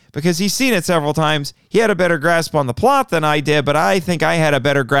thing, because he's seen it several times, he had a better grasp on the plot than I did, but I think I had a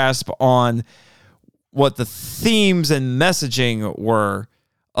better grasp on what the themes and messaging were,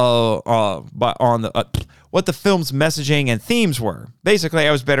 what the film's messaging and themes were. Basically,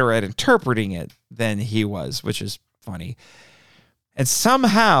 I was better at interpreting it than he was, which is funny. And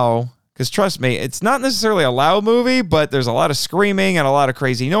somehow, because trust me, it's not necessarily a loud movie, but there's a lot of screaming and a lot of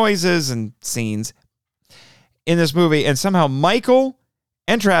crazy noises and scenes in this movie. And somehow Michael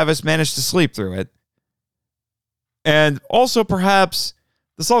and Travis managed to sleep through it. And also perhaps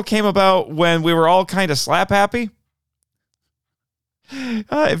this all came about when we were all kind of slap happy.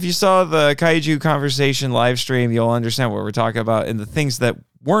 If you saw the Kaiju Conversation live stream, you'll understand what we're talking about. And the things that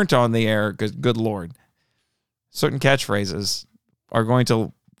weren't on the air, good Lord. Certain catchphrases are going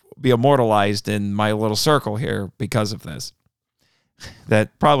to be immortalized in my little circle here because of this.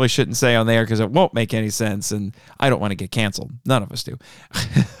 That probably shouldn't say on the air because it won't make any sense, and I don't want to get canceled. None of us do.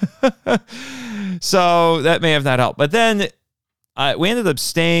 So that may have not helped. But then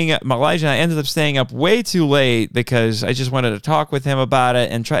Elijah and I ended up staying up way too late because I just wanted to talk with him about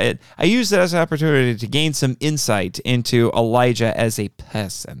it and try it. I used it as an opportunity to gain some insight into Elijah as a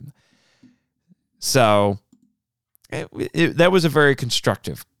person. So that was a very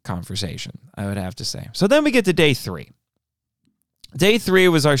constructive conversation, I would have to say. So then we get to day 3. Day 3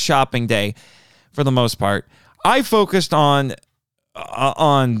 was our shopping day for the most part. I focused on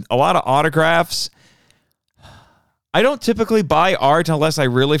a lot of autographs. I don't typically buy art unless I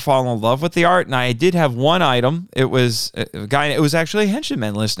really fall in love with the art, and I did have one item. It was a guy. It was actually a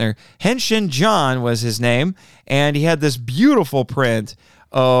Henshin listener. Henshin John was his name, and he had this beautiful print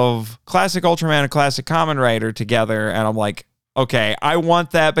of Classic Ultraman and Classic Kamen Rider together, and I'm like, okay, I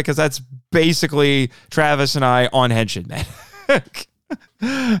want that because that's basically Travis and I on Henshin Man,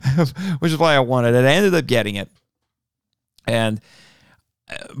 which is why I wanted it. I ended up getting it,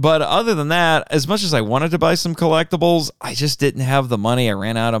 but other than that, as much as I wanted to buy some collectibles, I just didn't have the money. I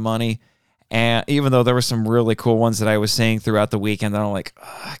ran out of money. And even though there were some really cool ones that I was seeing throughout the weekend, that I'm like,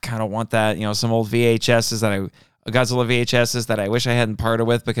 I kind of want that. Some old Godzilla VHSs that I wish I hadn't parted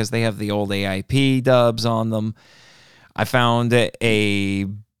with because they have the old AIP dubs on them. I found a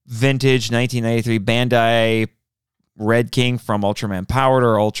vintage 1993 Bandai Red King from Ultraman Powered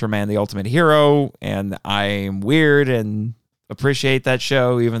or Ultraman the Ultimate Hero. And I'm weird and appreciate that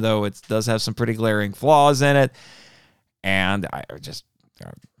show, even though it does have some pretty glaring flaws in it. And I just,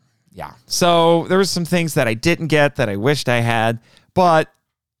 so there were some things that I didn't get that I wished I had, but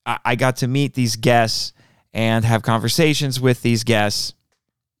I got to meet these guests and have conversations with these guests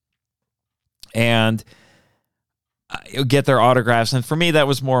and get their autographs. And for me, that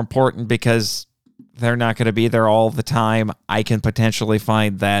was more important because they're not going to be there all the time. I can potentially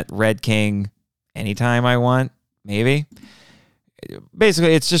find that Red King anytime I want, maybe.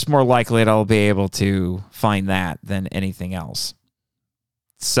 Basically, it's just more likely that I'll be able to find that than anything else.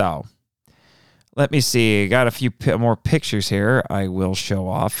 So, let me see. I got a few more pictures here. I will show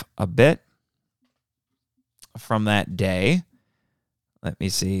off a bit from that day. Let me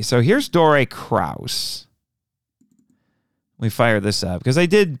see. So, here's Dore Kraus. We fire this up because I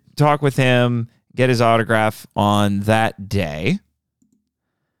did talk with him, get his autograph on that day.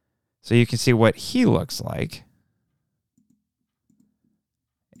 So, you can see what he looks like.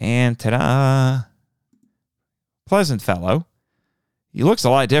 And ta-da, pleasant fellow. He looks a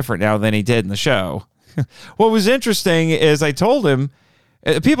lot different now than he did in the show. What was interesting is I told him,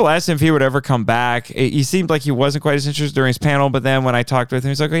 people asked him if he would ever come back. He seemed like he wasn't quite as interested during his panel, but then when I talked with him,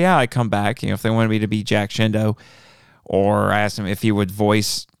 he's like, oh yeah, I'd come back. If they wanted me to be Jack Shindo. Or I asked him if he would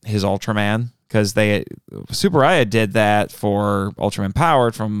voice his Ultraman, because Super Aya did that for Ultraman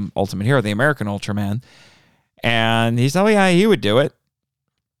Powered from Ultimate Hero, the American Ultraman. And he said, oh yeah, he would do it.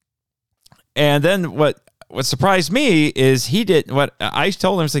 And then what surprised me is he did what I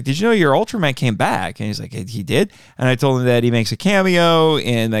told him. It's like, did you know your Ultraman came back? And he's like, he did. And I told him that he makes a cameo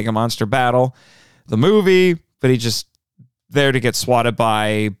in Mega Monster Battle, the movie, but he just there to get swatted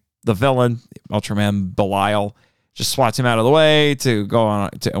by the villain, Ultraman Belial. Just swats him out of the way to go on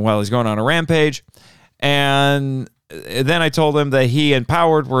while he's going on a rampage. And then I told him that he and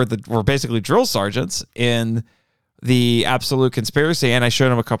Powered were basically drill sergeants in the Absolute Conspiracy, and I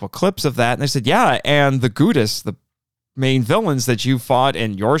showed him a couple clips of that, and they said, yeah, and the Gudis, the main villains that you fought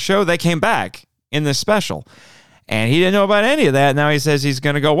in your show, they came back in this special. And he didn't know about any of that. Now he says he's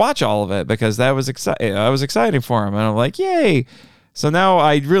going to go watch all of it because that was exciting for him. And I'm like, yay. So now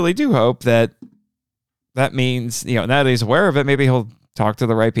I really do hope that means, now that he's aware of it, maybe he'll talk to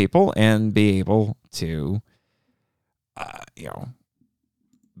the right people and be able to,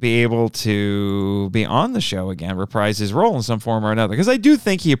 be able to be on the show again, reprise his role in some form or another. Because I do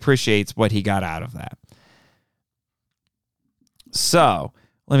think he appreciates what he got out of that. So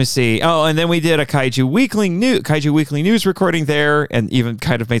let me see. Oh, and then we did a Kaiju Weekly News recording there, and even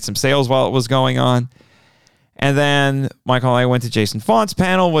kind of made some sales while it was going on. And then Michael and I went to Jason Font's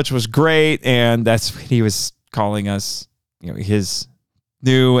panel, which was great, and that's when he was calling us, his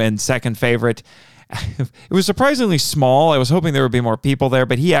new and second favorite. It was surprisingly small. I was hoping there would be more people there,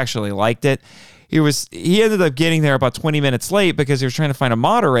 but he actually liked it. He ended up getting there about 20 minutes late because he was trying to find a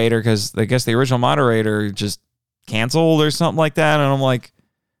moderator because I guess the original moderator just canceled or something like that. And I'm like,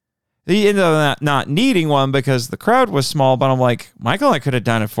 he ended up not needing one because the crowd was small, but I'm like, Michael, I could have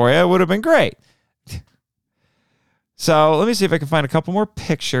done it for you. It would have been great. So let me see if I can find a couple more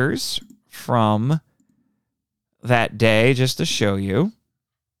pictures from that day just to show you.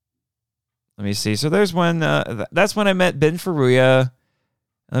 Let me see. So there's one. That's when I met Ben Furuya.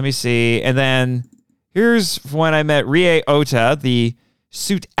 Let me see. And then here's when I met Rie Ota, the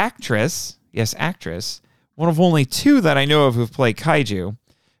suit actress. Yes, actress. One of only two that I know of who've played kaiju.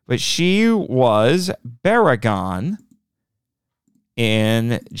 But she was Baragon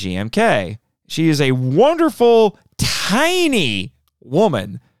in GMK. She is a wonderful, tiny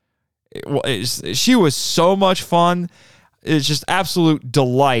woman. She was so much fun. It's just absolute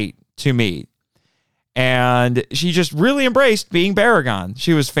delight to meet. And she just really embraced being Baragon.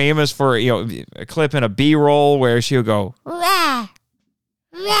 She was famous for, a clip in a B-roll where she would go, rah,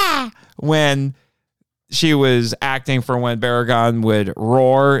 rah, when she was acting for when Baragon would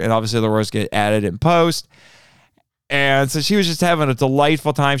roar, and obviously the roars get added in post. And so she was just having a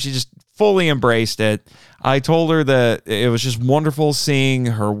delightful time. She just fully embraced it. I told her that it was just wonderful seeing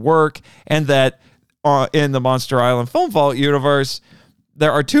her work, and that in the Monster Island Film Vault universe,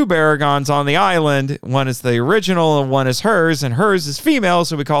 there are 2 Baragons on the island. One is the original and one is hers, and hers is female,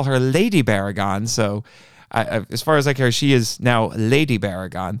 so we call her Lady Baragon. So as far as I care, she is now Lady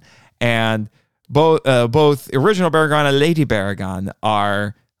Baragon. And both original Baragon and Lady Baragon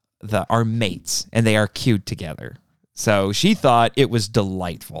are mates, and they are cute together. So she thought it was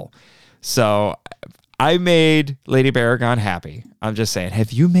delightful. So I made Lady Baragon happy. I'm just saying,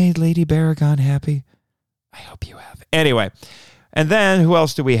 have you made Lady Baragon happy? I hope you have. Anyway, and then who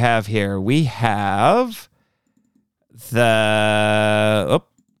else do we have here? We have I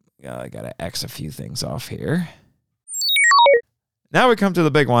got to X a few things off here. Now we come to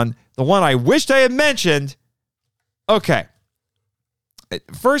the big one, the one I wished I had mentioned. Okay.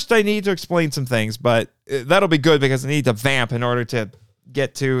 First, I need to explain some things, but that'll be good because I need to vamp in order to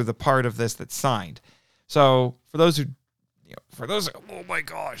get to the part of this that's signed. So for those oh my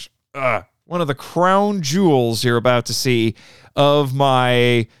gosh, one of the crown jewels you're about to see of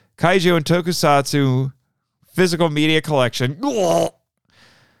my Kaiju and Tokusatsu physical media collection.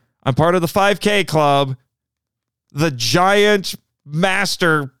 I'm part of the 5K Club, the giant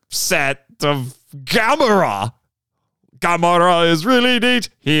master set of Gamera. Gamera is really neat.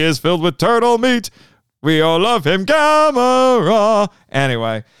 He is filled with turtle meat. We all love him, Gamera.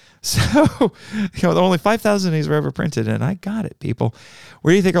 Anyway, so, only 5,000 of these were ever printed, and I got it, people.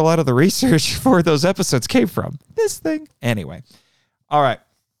 Where do you think a lot of the research for those episodes came from? This thing. Anyway. All right.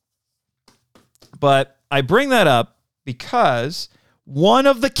 But I bring that up because one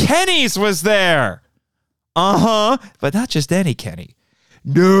of the Kennys was there. But not just any Kenny.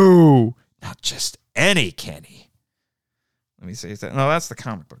 No, not just any Kenny. Let me see. No, that's the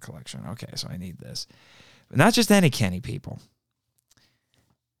comic book collection. Okay, so I need this. But not just any Kenny, people.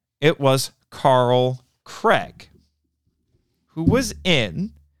 It was Carl Craig, who was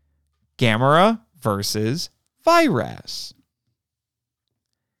in Gamera versus Virus.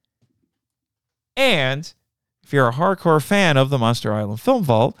 And if you're a hardcore fan of the Monster Island Film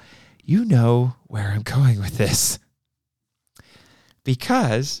Vault, you know where I'm going with this.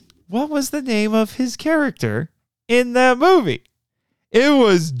 Because what was the name of his character in that movie? It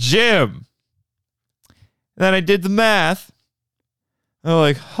was Jim. Then I did the math. I'm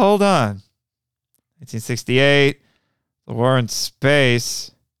like, hold on. 1968, The War in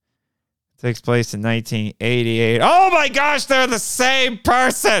Space takes place in 1988. Oh my gosh, they're the same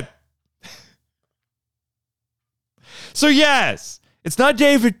person. So yes, it's not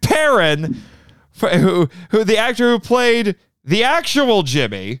David Perrin, who the actor who played the actual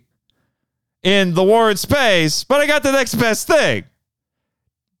Jimmy in The War in Space, but I got the next best thing.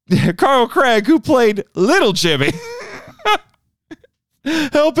 Carl Craig, who played Little Jimmy,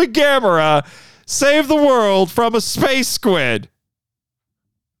 helping Gamera save the world from a space squid.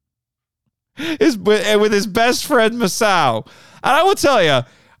 With his best friend Masao. And I will tell you,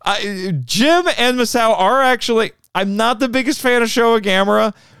 Jim and Masao are actually... I'm not the biggest fan of Showa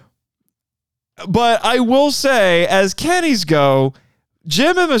Gamera, but I will say, as Kennys go,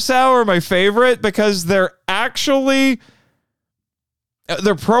 Jim and Masao are my favorite because they're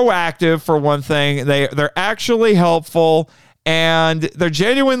proactive for one thing. They're actually helpful, and they're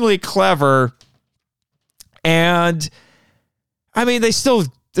genuinely clever. And I mean, they're still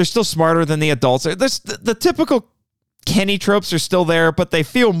smarter than the adults. The typical Kenny tropes are still there, but they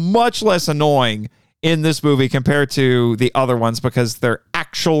feel much less annoying in this movie compared to the other ones because they're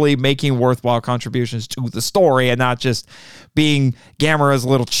actually making worthwhile contributions to the story and not just being Gamera's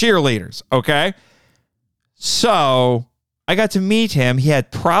little cheerleaders, okay? So I got to meet him. He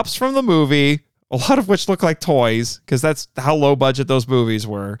had props from the movie, a lot of which look like toys because that's how low budget those movies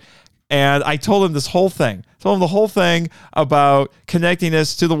were. And I told him this whole thing. Told him the whole thing about connecting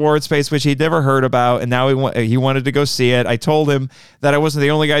this to the War in Space, which he'd never heard about, and now he wanted to go see it. I told him that I wasn't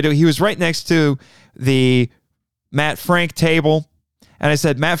the only guy doing it. He was right next to the Matt Frank table. And I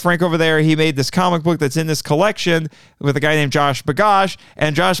said, Matt Frank over there, he made this comic book that's in this collection with a guy named Josh Bagosh.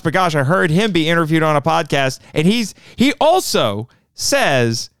 And Josh Bagosh, I heard him be interviewed on a podcast. And he also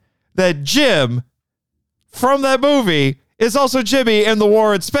says that Jim from that movie is also Jimmy in The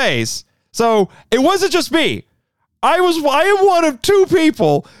War in Space. So it wasn't just me. I am one of two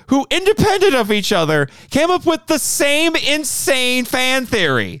people who, independent of each other, came up with the same insane fan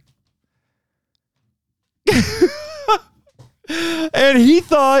theory. And he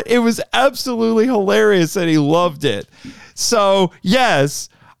thought it was absolutely hilarious and he loved it. So, yes,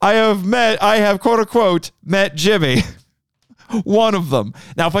 I have quote unquote met Jimmy. One of them.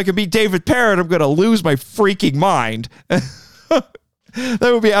 Now, if I could beat David Parrott, I'm going to lose my freaking mind. That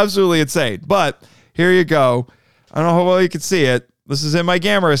would be absolutely insane. But here you go. I don't know how well you can see it. This is in my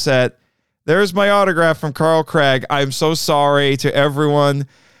camera set. There's my autograph from Carl Craig. I'm so sorry to everyone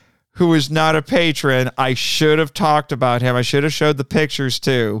who is not a patron. I should have talked about him. I should have showed the pictures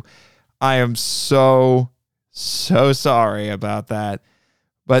too. I am so sorry about that.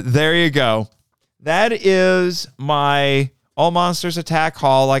 But there you go. That is my All Monsters Attack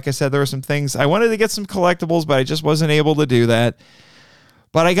haul. Like I said, there were some things. I wanted to get some collectibles, but I just wasn't able to do that.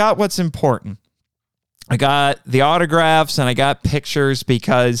 But I got what's important. I got the autographs and I got pictures,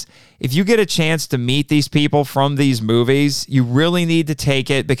 because if you get a chance to meet these people from these movies, you really need to take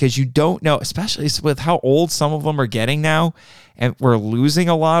it, because you don't know, especially with how old some of them are getting now, and we're losing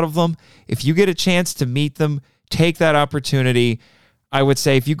a lot of them. If you get a chance to meet them, take that opportunity. I would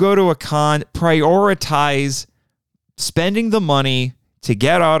say if you go to a con, prioritize spending the money to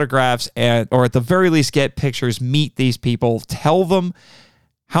get autographs, or at the very least get pictures. Meet these people. Tell them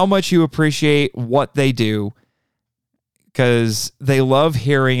how much you appreciate what they do, because they love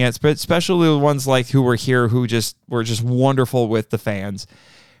hearing it, but especially the ones like who were here who were just wonderful with the fans.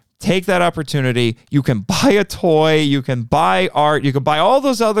 Take that opportunity. You can buy a toy, you can buy art, you can buy all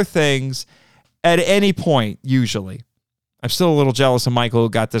those other things at any point, usually. I'm still a little jealous of Michael, who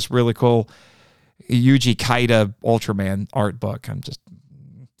got this really cool Yuji Kaida Ultraman art book.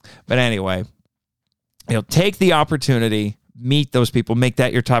 But anyway, take the opportunity, meet those people, make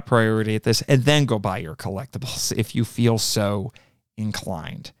that your top priority at this, and then go buy your collectibles if you feel so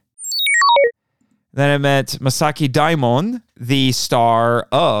inclined. Then I met Masaki Daimon, the star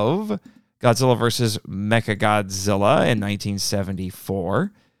of Godzilla vs. Mechagodzilla in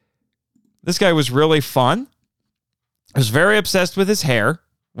 1974. This guy was really fun. I was very obsessed with his hair.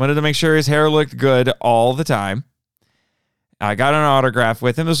 Wanted to make sure his hair looked good all the time. I got an autograph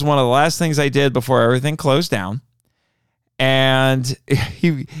with him. This was one of the last things I did before everything closed down. And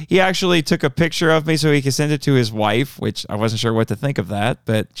he actually took a picture of me so he could send it to his wife, which I wasn't sure what to think of that,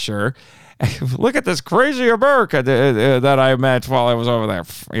 but sure. Look at this crazy America that I met while I was over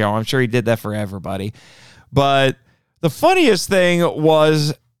there. I'm sure he did that for everybody. But the funniest thing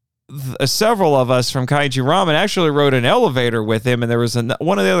was several of us from Kaiju Ramen actually rode an elevator with him, and there was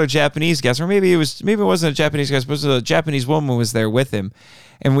one of the other Japanese guests, or maybe it wasn't a Japanese guest, but it was a Japanese woman who was there with him,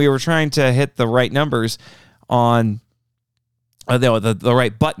 and we were trying to hit the right numbers on the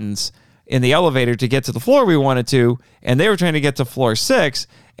right buttons in the elevator to get to the floor we wanted to, and they were trying to get to floor 6,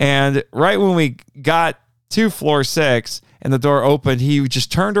 and right when we got to floor 6 and the door opened, he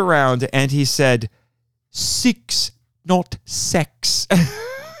just turned around and he said, 6, not sex.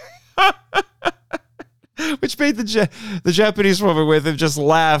 Which made the Japanese woman with him just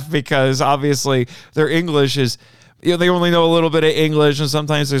laugh, because obviously their English is, they only know a little bit of English, and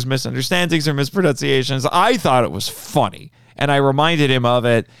sometimes there's misunderstandings or mispronunciations. I thought it was funny, and I reminded him of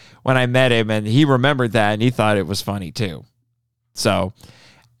it when I met him, and he remembered that, and he thought it was funny too. So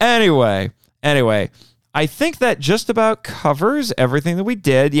anyway, I think that just about covers everything that we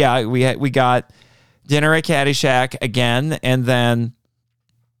did. Yeah, we got dinner at Caddyshack again, and then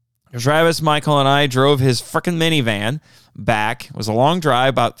Travis, Michael, and I drove his freaking minivan back. It was a long drive,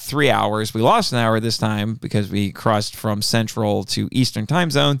 about 3 hours. We lost an hour this time because we crossed from Central to Eastern time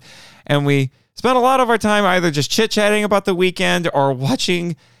zone, and we spent a lot of our time either just chit-chatting about the weekend or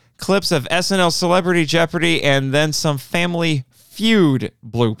watching clips of SNL Celebrity Jeopardy and then some Family Feud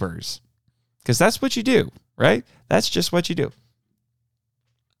bloopers, because that's what you do, right? That's just what you do.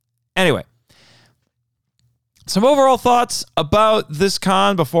 Anyway, some overall thoughts about this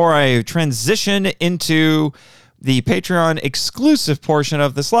con before I transition into the Patreon exclusive portion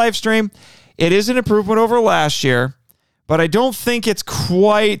of this live stream. It is an improvement over last year, but I don't think it's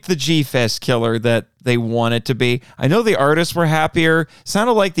quite the G-Fest killer that they want it to be. I know the artists were happier.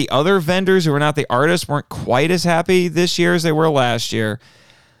 Sounded like the other vendors who were not the artists weren't quite as happy this year as they were last year.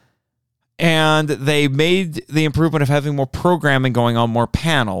 And they made the improvement of having more programming going on, more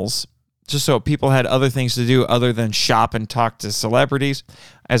panels, just so people had other things to do other than shop and talk to celebrities.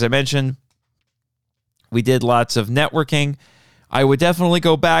 As I mentioned, we did lots of networking. I would definitely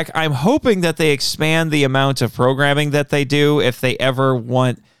go back. I'm hoping that they expand the amount of programming that they do if they ever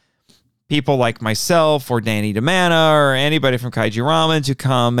want people like myself or Danny DeManna or anybody from Kaiju Ramen to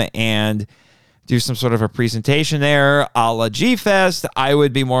come and do some sort of a presentation there a la G-Fest. I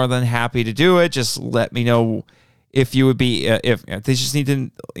would be more than happy to do it. Just let me know if you would be, if they just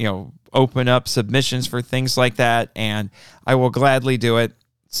need to, open up submissions for things like that, and I will gladly do it.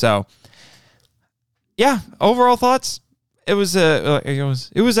 So, yeah, overall thoughts, it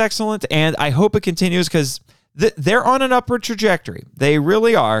was excellent, and I hope it continues because they're on an upward trajectory. They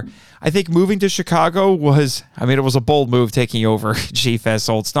really are. I think moving to Chicago it was a bold move, taking over G-Fest's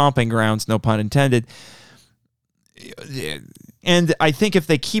old stomping grounds, no pun intended. And I think if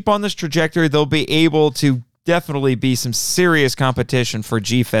they keep on this trajectory, they'll be able to definitely be some serious competition for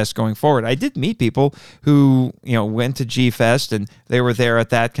G-Fest going forward. I did meet people who, went to G-Fest and they were there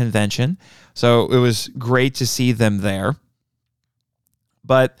at that convention. So it was great to see them there.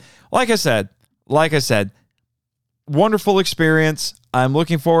 But like I said, wonderful experience. I'm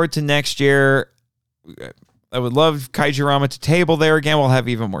looking forward to next year. I would love Kaijurama to table there again. We'll have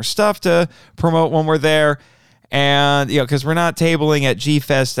even more stuff to promote when we're there. And, because we're not tabling at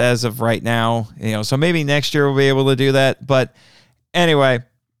G-Fest as of right now, so maybe next year we'll be able to do that. But anyway,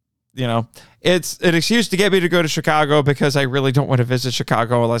 it's an excuse to get me to go to Chicago because I really don't want to visit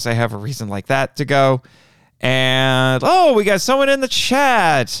Chicago unless I have a reason like that to go. And, we got someone in the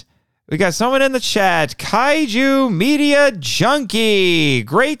chat. Kaiju Media Junkie.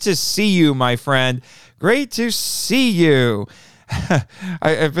 Great to see you, my friend. Great to see you.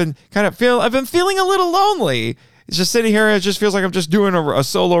 I've been feeling a little lonely. It's just sitting here. It just feels like I'm just doing a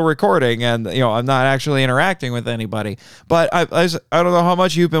solo recording, and I'm not actually interacting with anybody. But I don't know how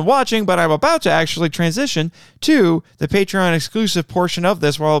much you've been watching, but I'm about to actually transition to the Patreon exclusive portion of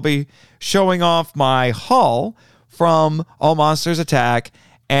this, where I'll be showing off my haul from All Monsters Attack,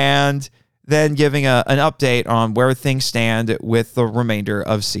 and then giving an update on where things stand with the remainder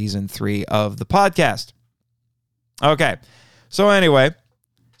of Season 3 of the podcast. Okay. So anyway,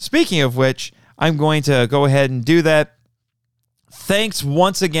 speaking of which, I'm going to go ahead and do that. Thanks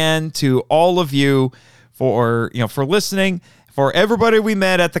once again to all of you for listening, for everybody we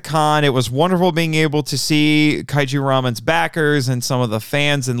met at the con. It was wonderful being able to see Kaiju Ramen's backers and some of the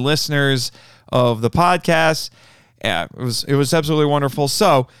fans and listeners of the podcast. Yeah, it was absolutely wonderful.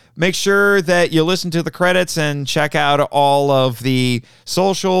 So make sure that you listen to the credits and check out all of the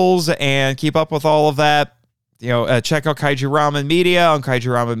socials and keep up with all of that. Check out Kaiju Ramen Media on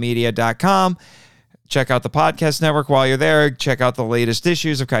kaijuramenmedia.com. Check out the podcast network while you're there. Check out the latest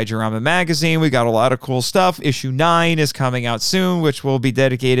issues of Kaiju Ramen Magazine. We got a lot of cool stuff. Issue 9 is coming out soon, which will be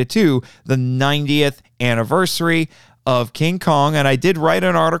dedicated to the 90th anniversary of King Kong. And I did write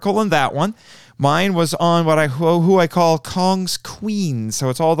an article in that one. Mine was on who I call Kong's Queen.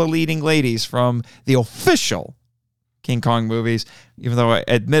 So it's all the leading ladies from the official King Kong movies, even though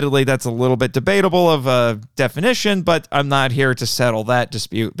admittedly that's a little bit debatable of a definition, but I'm not here to settle that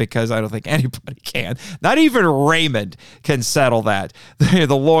dispute because I don't think anybody can. Not even Raymond can settle that.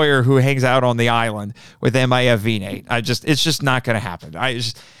 The lawyer who hangs out on the island with MIFV Nate. It's just not going to happen.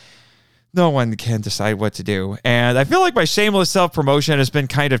 No one can decide what to do. And I feel like my shameless self-promotion has been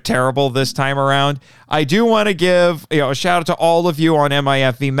kind of terrible this time around. I do want to give a shout out to all of you on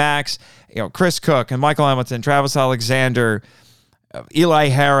MIFV Max, Chris Cook and Michael Hamilton, Travis Alexander, Eli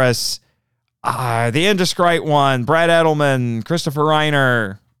Harris, the Indiscreet One, Brad Edelman, Christopher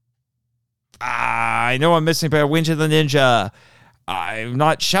Reiner. I know I'm missing Winch of the Ninja. I'm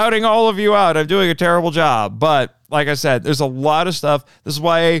not shouting all of you out. I'm doing a terrible job. But like I said, there's a lot of stuff. This is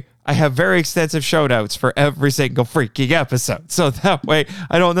why I have very extensive show notes for every single freaking episode. So that way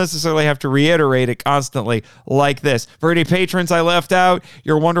I don't necessarily have to reiterate it constantly like this. For any patrons I left out,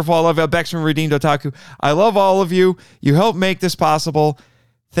 you're wonderful. I love you. Bex from Redeemed Otaku. I love all of you. You help make this possible.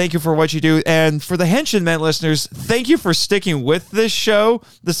 Thank you for what you do. And for the Henshin listeners, thank you for sticking with this show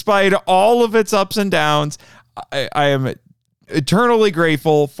despite all of its ups and downs. I am eternally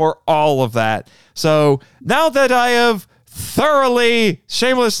grateful for all of that. So now that I have thoroughly,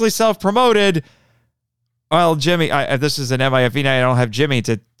 shamelessly self-promoted, well, Jimmy, this is an MIFV night. I don't have Jimmy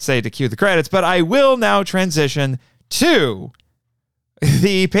to say to cue the credits, but I will now transition to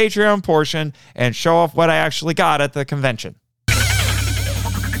the Patreon portion and show off what I actually got at the convention.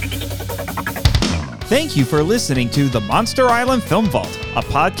 Thank you for listening to the Monster Island Film Vault, a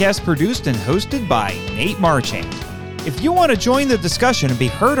podcast produced and hosted by Nate Marchand. If you want to join the discussion and be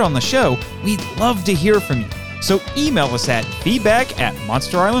heard on the show, we'd love to hear from you. So email us at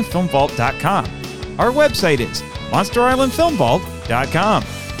feedback@monsterislandfilmvault.com. Our website is monsterislandfilmvault.com.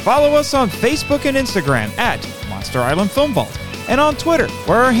 Follow us on Facebook and Instagram at Monster Island Film Vault, and on Twitter,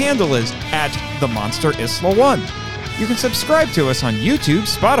 where our handle is @TheMonsterIsla1. You can subscribe to us on YouTube,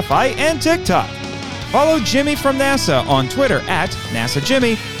 Spotify, and TikTok. Follow Jimmy from NASA on Twitter at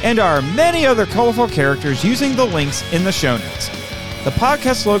NASAJimmy, and our many other colorful characters using the links in the show notes. The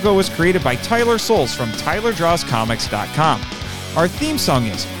podcast logo was created by Tyler Souls from TylerDrawsComics.com. Our theme song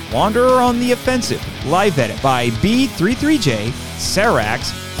is Wanderer on the Offensive, live edit by B33J,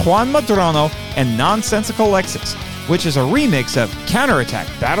 Sarax, Juan Madrano, and Nonsensical Lexus. which is a remix of Counterattack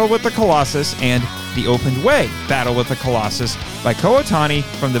Battle with the Colossus and The Opened Way Battle with the Colossus by Kootani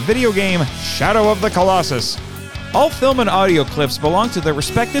from the video game Shadow of the Colossus. All film and audio clips belong to their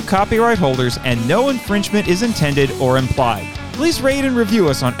respective copyright holders and no infringement is intended or implied. Please rate and review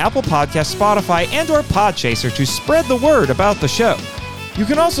us on Apple Podcasts, Spotify, and/or Podchaser to spread the word about the show. You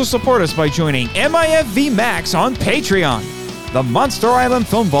can also support us by joining MIFV Max on Patreon. The Monster Island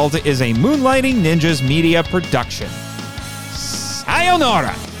Film Vault is a Moonlighting Ninjas media production.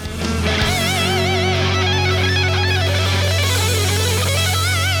 Sayonara!